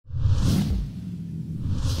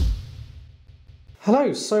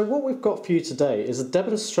Hello, so what we've got for you today is a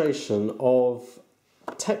demonstration of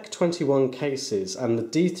Tech21 cases and the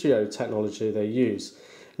D30 technology they use.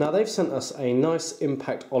 Now they've sent us a nice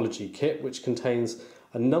Impactology kit which contains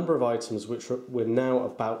a number of items which we're now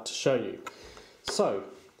about to show you. So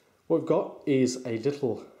what we've got is a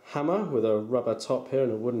little hammer with a rubber top here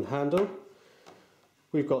and a wooden handle.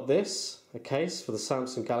 We've got this, a case for the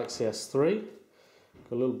Samsung Galaxy S3,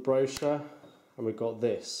 got a little brochure, and we've got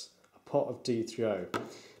this, a pot of D30.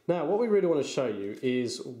 Now what we really want to show you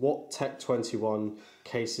is what Tech21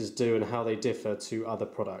 cases do and how they differ to other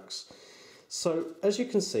products. So as you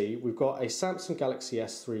can see, we've got a Samsung Galaxy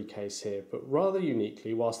S3 case here, but rather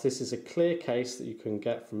uniquely, whilst this is a clear case that you can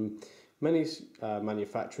get from many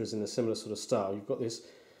manufacturers in a similar sort of style, you've got this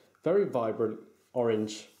very vibrant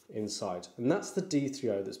orange inside, and that's the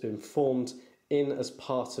D30 that's been formed in as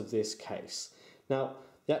part of this case. Now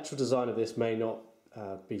the actual design of this may not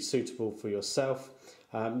be suitable for yourself.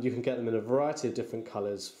 You can get them in a variety of different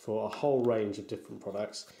colours for a whole range of different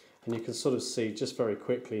products, and you can sort of see just very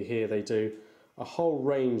quickly here they do a whole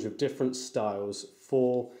range of different styles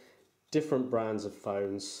for different brands of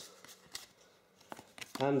phones,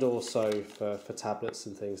 and also for tablets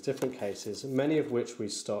and things, different cases, many of which we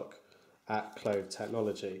stock at Clove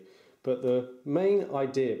Technology. But the main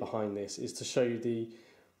idea behind this is to show you the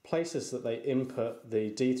places that they input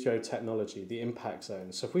the D30 technology, the impact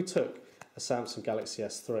zone. So if we took a Samsung Galaxy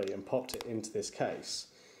S3 and popped it into this case,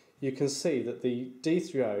 you can see that the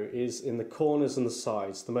D30 is in the corners and the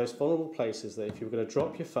sides, the most vulnerable places that if you were going to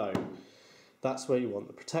drop your phone, that's where you want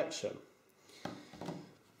the protection.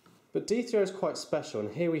 But D30 is quite special,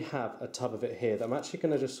 and here we have a tub of it here that I'm actually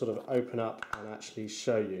going to just sort of open up and actually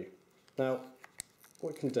show you. Now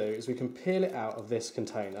what we can do is we can peel it out of this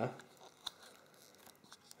container,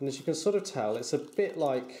 and as you can sort of tell, it's a bit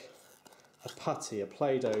like a putty, a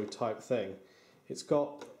Play-Doh type thing. It's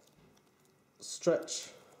got stretch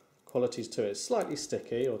qualities to it. It's slightly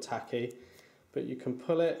sticky or tacky, but you can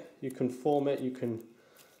pull it, you can form it, you can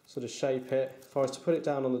sort of shape it. If I was to put it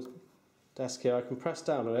down on the desk here, I can press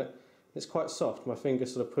down on it. It's quite soft. My finger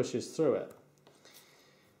sort of pushes through it.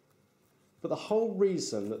 But the whole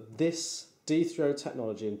reason that this D30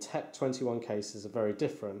 technology and Tech21 cases are very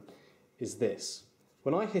different is this.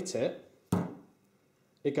 When I hit it,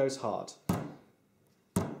 it goes hard.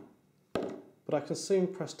 But I can soon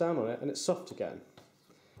press down on it and it's soft again.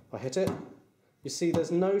 If I hit it, you see there's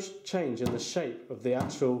no change in the shape of the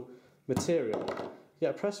actual material.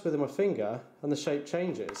 Yet I press with my finger and the shape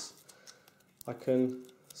changes. I can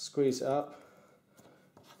squeeze it up,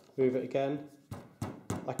 move it again.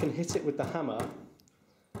 I can hit it with the hammer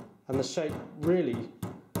and the shape really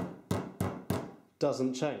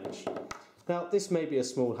doesn't change. Now this may be a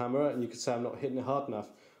small hammer and you could say I'm not hitting it hard enough.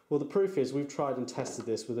 Well, the proof is we've tried and tested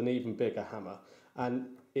this with an even bigger hammer and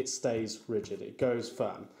it stays rigid, it goes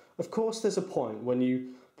firm. Of course there's a point when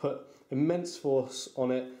you put immense force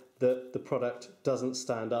on it that the product doesn't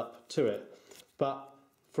stand up to it, but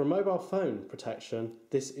for a mobile phone protection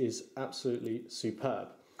this is absolutely superb.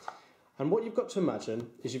 And what you've got to imagine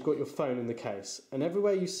is you've got your phone in the case, and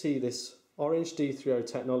everywhere you see this orange D30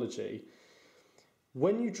 technology,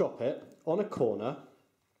 when you drop it on a corner,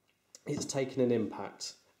 it's taking an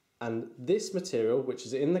impact. And this material, which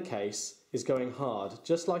is in the case, is going hard,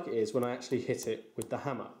 just like it is when I actually hit it with the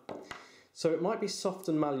hammer. So it might be soft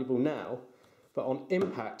and malleable now, but on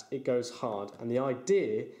impact it goes hard, and the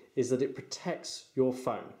idea is that it protects your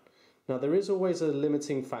phone. Now there is always a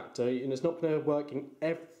limiting factor, and it's not going to work in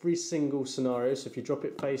every single scenario, so if you drop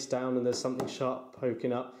it face down and there's something sharp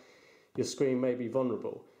poking up, your screen may be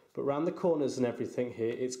vulnerable. But around the corners and everything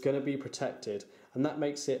here, it's going to be protected, and that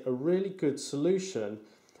makes it a really good solution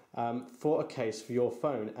for a case for your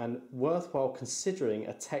phone, and worthwhile considering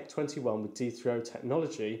a Tech21 with D30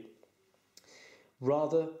 technology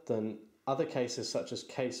rather than other cases such as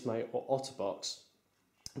Casemate or Otterbox,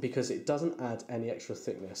 because it doesn't add any extra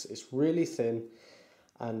thickness. It's really thin,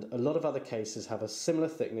 and a lot of other cases have a similar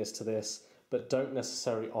thickness to this but don't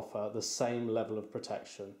necessarily offer the same level of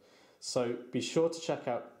protection. So be sure to check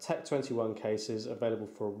out Tech21 cases available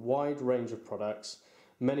for a wide range of products,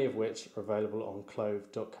 many of which are available on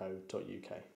clove.co.uk.